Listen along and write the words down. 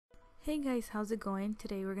Hey guys, how's it going?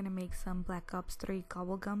 Today we're gonna make some Black Ops 3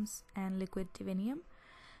 Gobblegums and Liquid Divinium.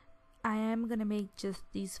 I am gonna make just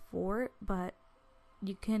these four, but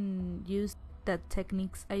you can use the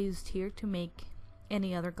techniques I used here to make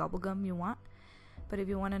any other Gobblegum you want. But if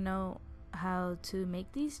you want to know how to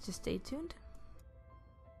make these, just stay tuned.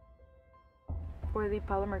 For the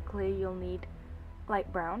polymer clay, you'll need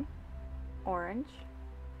light brown, orange,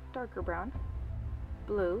 darker brown,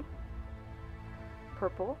 blue,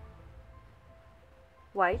 purple,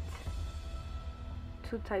 white,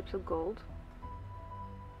 two types of gold,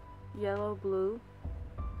 yellow, blue,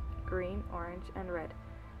 green, orange, and red.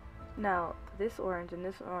 Now this orange and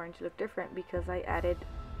this orange look different because I added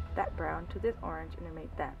that brown to this orange and I made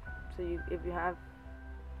that. So if you have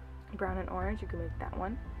brown and orange, you can make that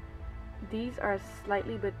one. These are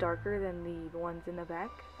slightly bit darker than the ones in the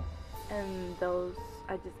back, and those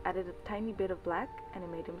I just added a tiny bit of black and I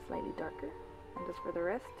made them slightly darker. And just for the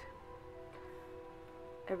rest,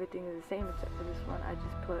 everything is the same except for this one. I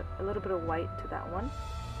just put a little bit of white to that one,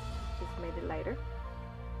 just made it lighter,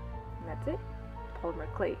 and that's it. Polymer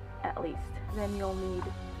clay, at least. Then you'll need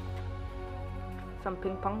some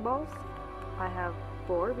ping pong balls. I have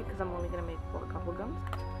 4 because I'm only gonna make 4 Gobblegums.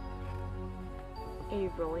 A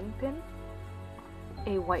rolling pin,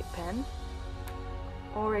 a white pen,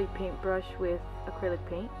 or a paintbrush with acrylic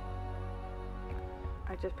paint.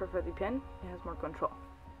 I just prefer the pen, it has more control.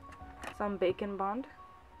 Some bacon bond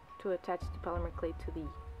to attach the polymer clay to the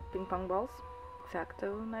ping pong balls,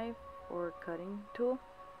 X-Acto knife or cutting tool,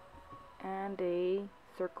 and a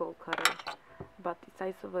circle cutter about the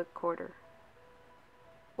size of a quarter,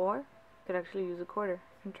 or you could actually use a quarter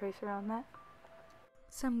and trace around that.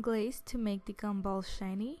 Some glaze to make the gum balls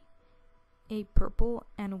shiny, a purple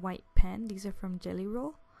and white pen, these are from Jelly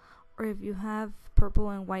Roll, or if you have purple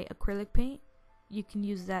and white acrylic paint, you can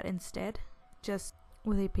use that instead, just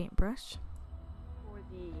with a paintbrush. For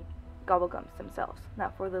the Gobblegums themselves.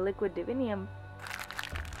 Now for the liquid divinium,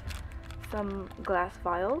 some glass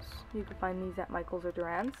vials. You can find these at Michael's or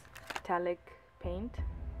Duran's. Metallic paint.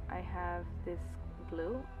 I have this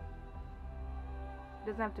blue. It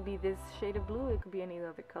doesn't have to be this shade of blue, it could be any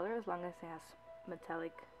other color as long as it has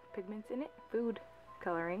metallic pigments in it. Food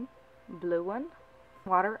coloring, blue one.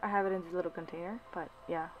 Water, I have it in this little container, but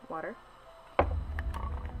yeah, water.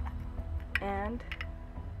 And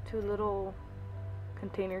 2 little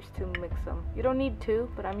containers to mix them. You don't need 2,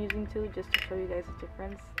 but I'm using 2 just to show you guys the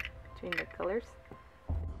difference between the colors.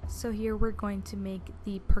 So here we're going to make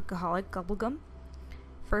the Perkaholic Gobblegum.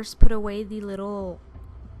 First put away the little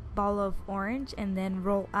ball of orange and then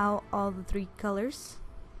roll out all the 3 colors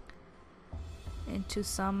into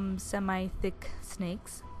some semi-thick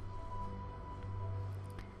snakes.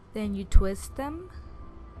 Then you twist them,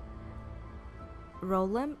 roll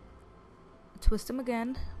them, twist them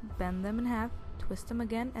again, bend them in half, twist them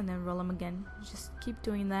again, and then roll them again. Just keep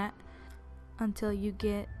doing that until you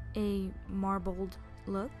get a marbled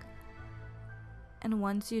look. And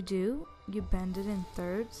once you do, you bend it in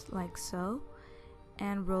thirds like so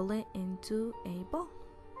and roll it into a ball.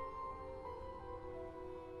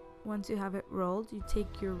 Once you have it rolled, you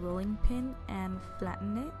take your rolling pin and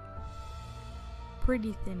flatten it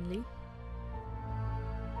pretty thinly,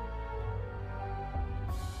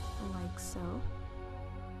 like so.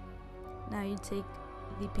 Now you take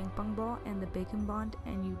the ping pong ball and the bacon bond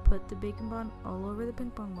and you put the bacon bond all over the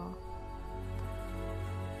ping pong ball.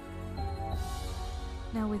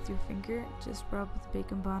 Now with your finger, just rub the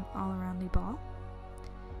bacon bond all around the ball.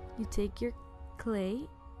 You take your clay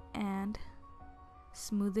and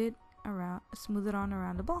smooth it on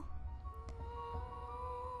around the ball.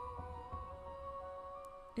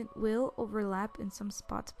 It will overlap in some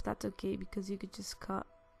spots, but that's okay because you could just cut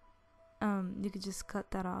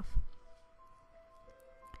that off.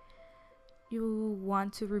 You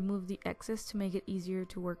want to remove the excess to make it easier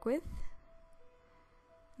to work with,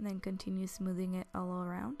 and then continue smoothing it all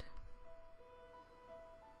around.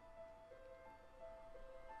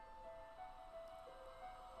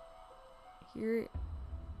 Here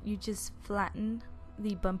you just flatten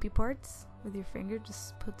the bumpy parts with your finger,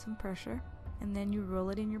 just put some pressure, and then you roll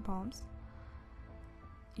it in your palms.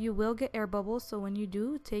 You will get air bubbles, so when you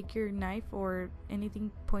do, take your knife or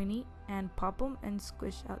anything pointy and pop them and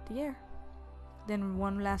squish out the air. Then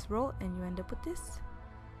one last roll and you end up with this.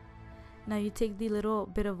 Now you take the little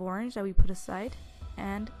bit of orange that we put aside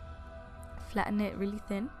and flatten it really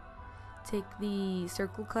thin. Take the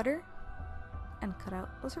circle cutter and cut out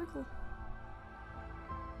a circle.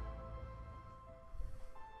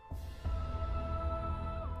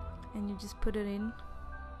 And you just put it in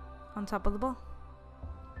on top of the ball.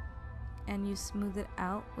 And you smooth it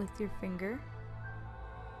out with your finger.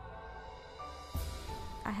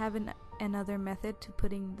 I have another method to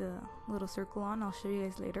putting the little circle on. I'll show you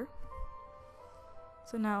guys later.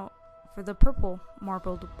 So now for the purple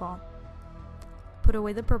marbled ball, put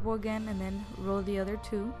away the purple again and then roll the other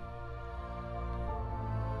two.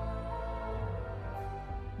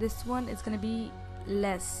 This one is going to be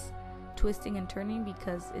less twisting and turning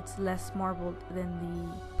because it's less marbled than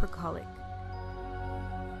the percolic.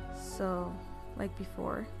 So like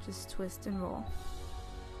before, just twist and roll.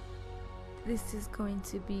 This is going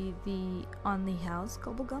to be the On the House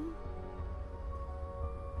bubblegum.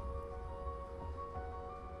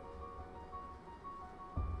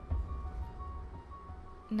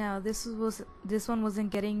 Now this one wasn't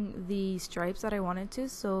getting the stripes that I wanted to,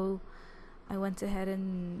 so I went ahead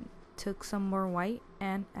and took some more white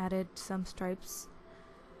and added some stripes.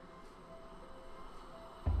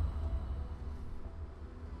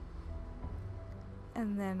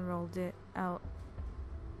 And then rolled it out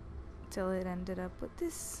till it ended up with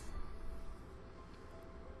this.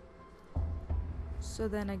 So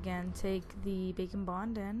then again, take the Bacon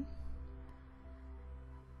Bond and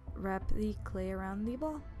wrap the clay around the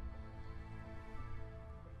ball.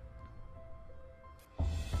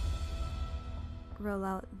 Roll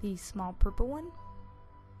out the small purple one,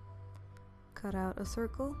 cut out a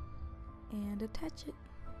circle and attach it.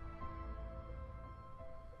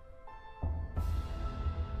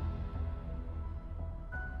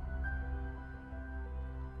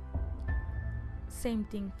 Same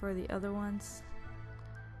thing for the other ones.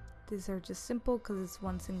 These are just simple because it's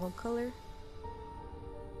one single color.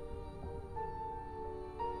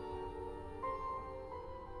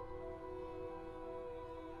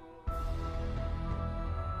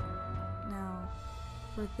 Now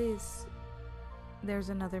for this, there's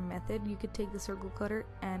another method. You could take the circle cutter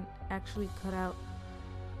and actually cut out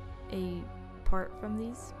a part from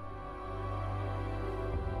these.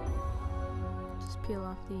 Just peel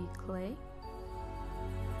off the clay.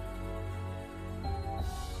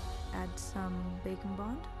 Add some Bacon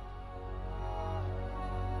Bond.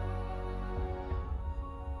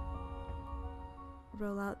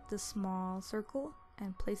 Roll out the small circle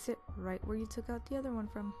and place it right where you took out the other one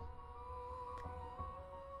from.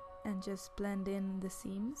 And just blend in the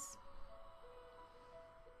seams.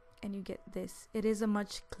 And you get this. It is a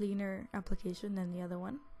much cleaner application than the other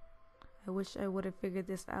one. I wish I would have figured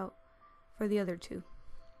this out for the other two.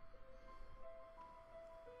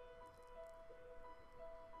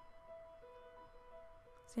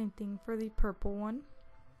 Same thing for the purple one.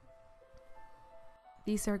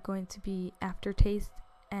 These are going to be Aftertaste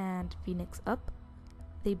and Phoenix Up.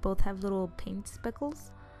 They both have little paint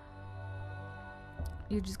speckles.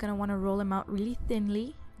 You're just going to want to roll them out really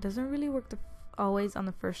thinly. It doesn't really work always on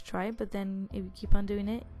the first try, but then if you keep on doing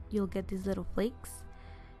it, you'll get these little flakes.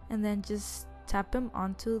 And then just tap them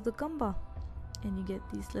onto the gumball. And you get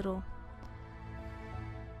these little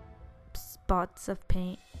spots of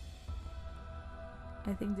paint.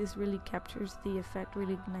 I think this really captures the effect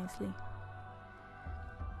really nicely.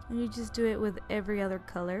 And you just do it with every other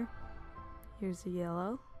color. Here's the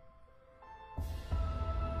yellow.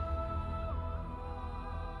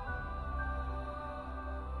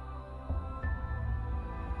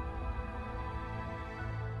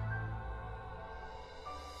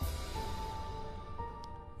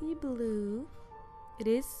 The blue. It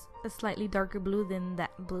is a slightly darker blue than that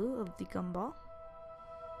blue of the gumball.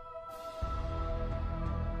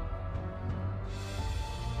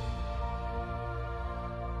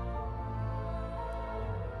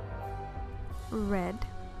 Red.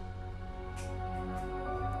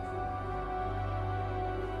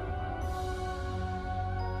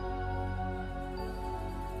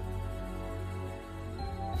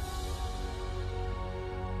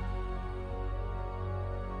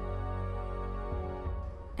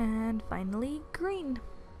 And finally, green.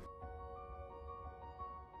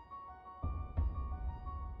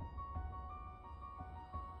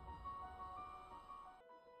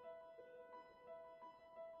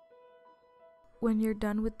 When you're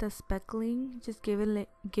done with the speckling, just give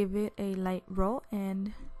it a light roll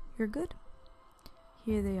and you're good.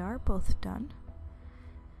 Here they are, both done.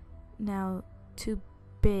 Now to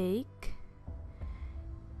bake,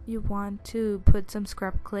 you want to put some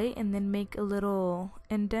scrap clay and then make a little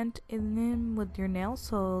indent in them with your nail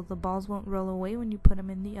so the balls won't roll away when you put them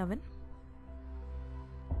in the oven.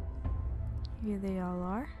 Here they all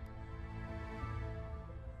are.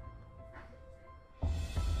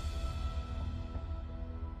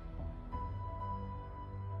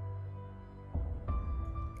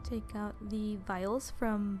 Take out the vials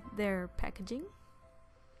from their packaging,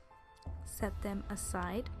 set them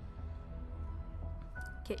aside,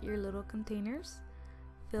 get your little containers,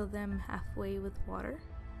 fill them halfway with water,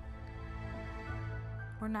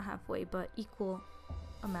 or not halfway, but equal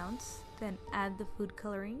amounts. Then add the food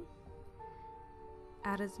coloring.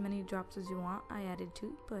 Add as many drops as you want. I added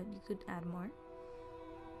 2, but you could add more.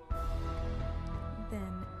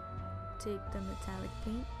 Then take the metallic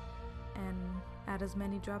paint and add as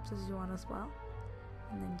many drops as you want as well,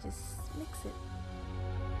 and then just mix it.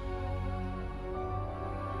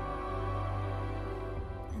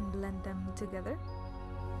 And blend them together.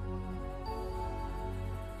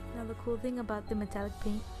 Now the cool thing about the metallic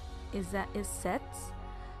paint is that it sets,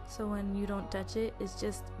 so when you don't touch it, it's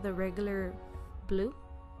just the regular blue,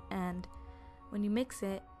 and when you mix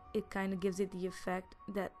it, it kind of gives it the effect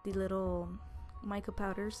that the little mica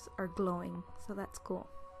powders are glowing, so that's cool.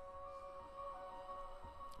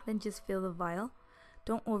 Then just fill the vial.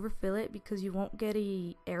 Don't overfill it because you won't get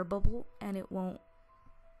a air bubble and it won't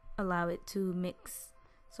allow it to mix,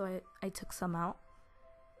 so I took some out.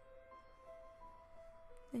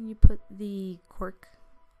 Then you put the cork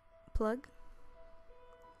plug.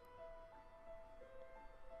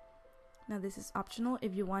 Now this is optional.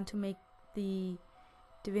 If you want to make the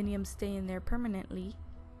divinium stay in there permanently,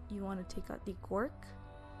 you want to take out the cork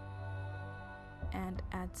and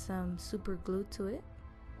add some super glue to it.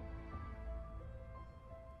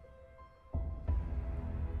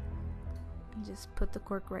 And just put the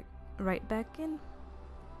cork right back in.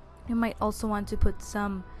 You might also want to put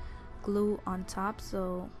some glue on top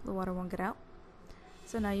so the water won't get out.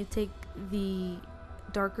 So now you take the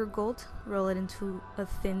darker gold, roll it into a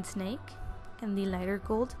thin snake, and the lighter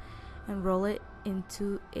gold, and roll it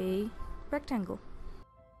into a rectangle.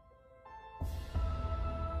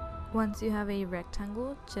 Once you have a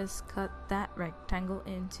rectangle, just cut that rectangle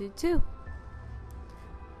into 2,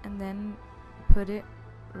 and then put it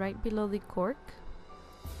right below the cork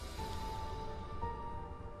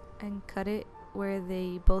and cut it where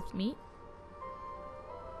they both meet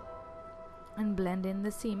and blend in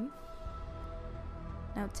the seam.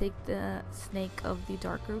 Now take the snake of the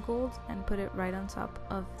darker gold and put it right on top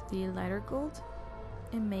of the lighter gold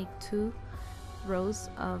and make 2 rows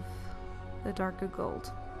of the darker gold.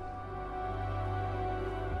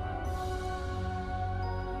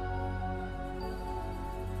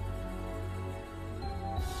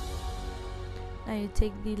 Now you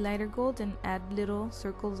take the lighter gold and add little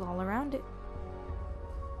circles all around it.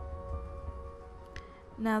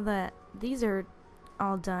 Now that these are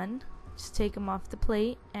all done, just take them off the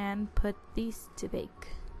plate and put these to bake.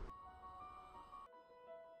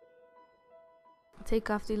 Take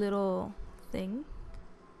off the little thing.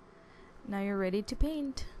 Now you're ready to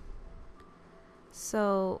paint.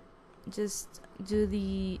 So just do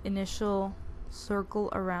the initial circle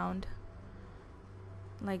around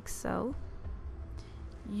like so.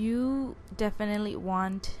 You definitely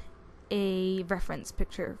want a reference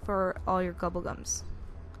picture for all your gobble gums.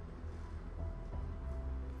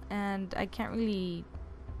 And I can't really,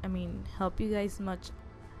 help you guys much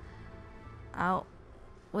out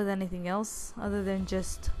with anything else other than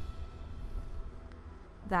just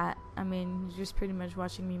that. You're just pretty much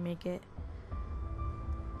watching me make it.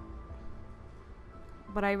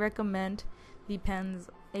 But I recommend the pens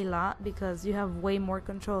a lot because you have way more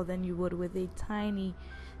control than you would with a tiny,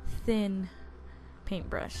 thin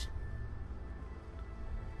paintbrush.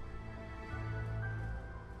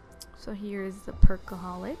 So here is the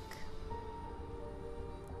percoholic.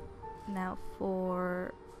 Now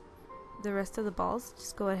for the rest of the balls,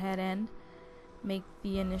 just go ahead and make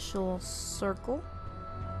the initial circle.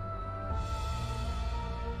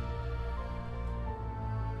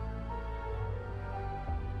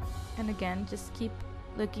 And again, just keep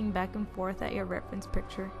looking back and forth at your reference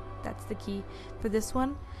picture. That's the key. For this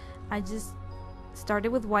one, I just started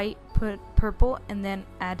with white, put purple, and then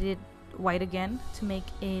added white again to make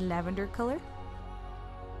a lavender color.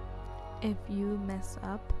 If you mess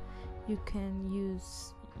up, you can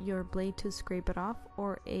use your blade to scrape it off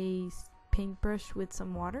or a paintbrush with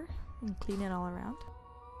some water and clean it all around.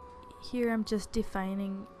 Here I'm just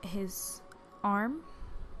defining his arm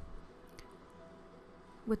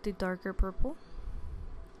with the darker purple.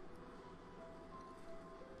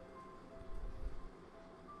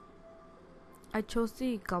 I chose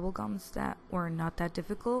the gobble gums that were not that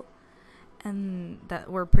difficult and that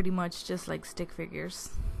were pretty much just like stick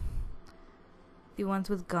figures. The ones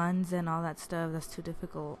with guns and all that stuff, that's too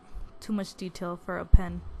difficult. Too much detail for a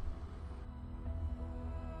pen.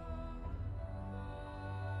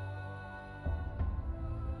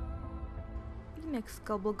 The next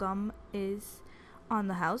gobble gum is on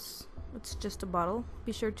the house. It's just a bottle.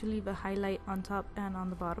 Be sure to leave a highlight on top and on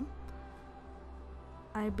the bottom.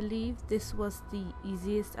 I believe this was the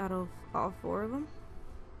easiest out of all 4 of them.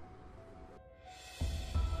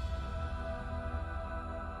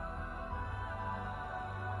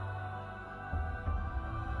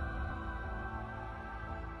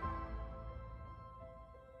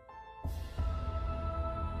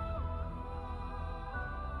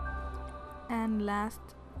 And last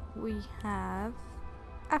we have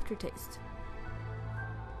aftertaste.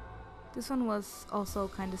 This one was also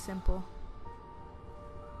kind of simple.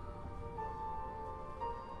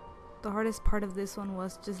 The hardest part of this one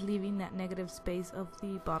was just leaving that negative space of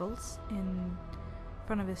the bottles in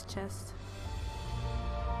front of his chest.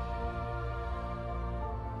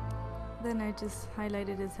 Then I just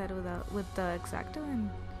highlighted his head with the X-Acto, and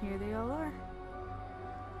here they all are.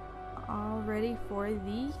 All ready for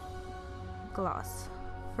the gloss.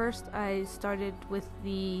 First I started with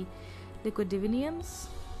the liquid diviniums,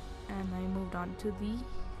 and I moved on to the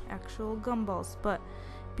actual gumballs, but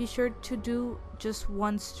be sure to do just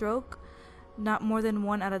one stroke, not more than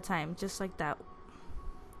one at a time, just like that,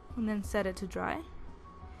 and then set it to dry.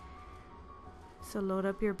 So load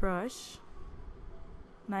up your brush,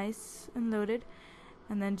 nice and loaded,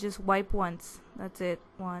 and then just wipe once. That's it,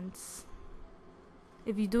 once.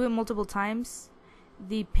 If you do it multiple times,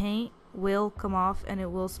 the paint will come off and it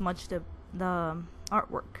will smudge the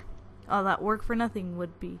artwork. All that work for nothing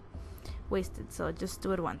would be wasted, so just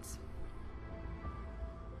do it once.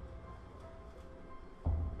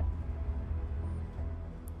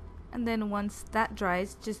 And then once that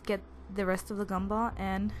dries, just get the rest of the gumball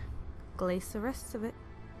and glaze the rest of it.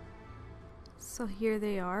 So here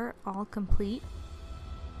they are, all complete.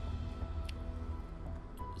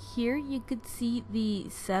 Here you could see the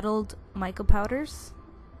settled mica powders,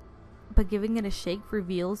 but giving it a shake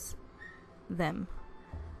reveals them.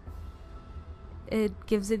 It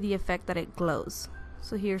gives it the effect that it glows.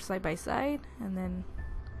 So here side by side, and then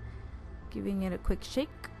giving it a quick shake.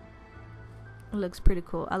 It looks pretty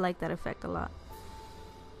cool. I like that effect a lot.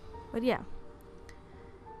 But yeah,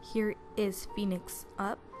 here is Phoenix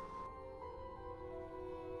up.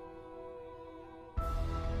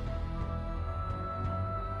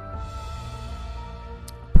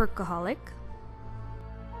 Perkaholic.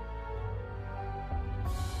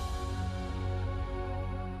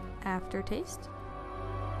 Aftertaste.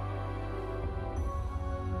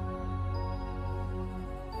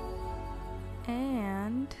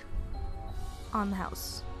 And on the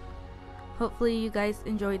house. Hopefully you guys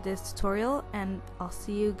enjoyed this tutorial, and I'll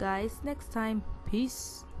see you guys next time.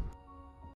 Peace.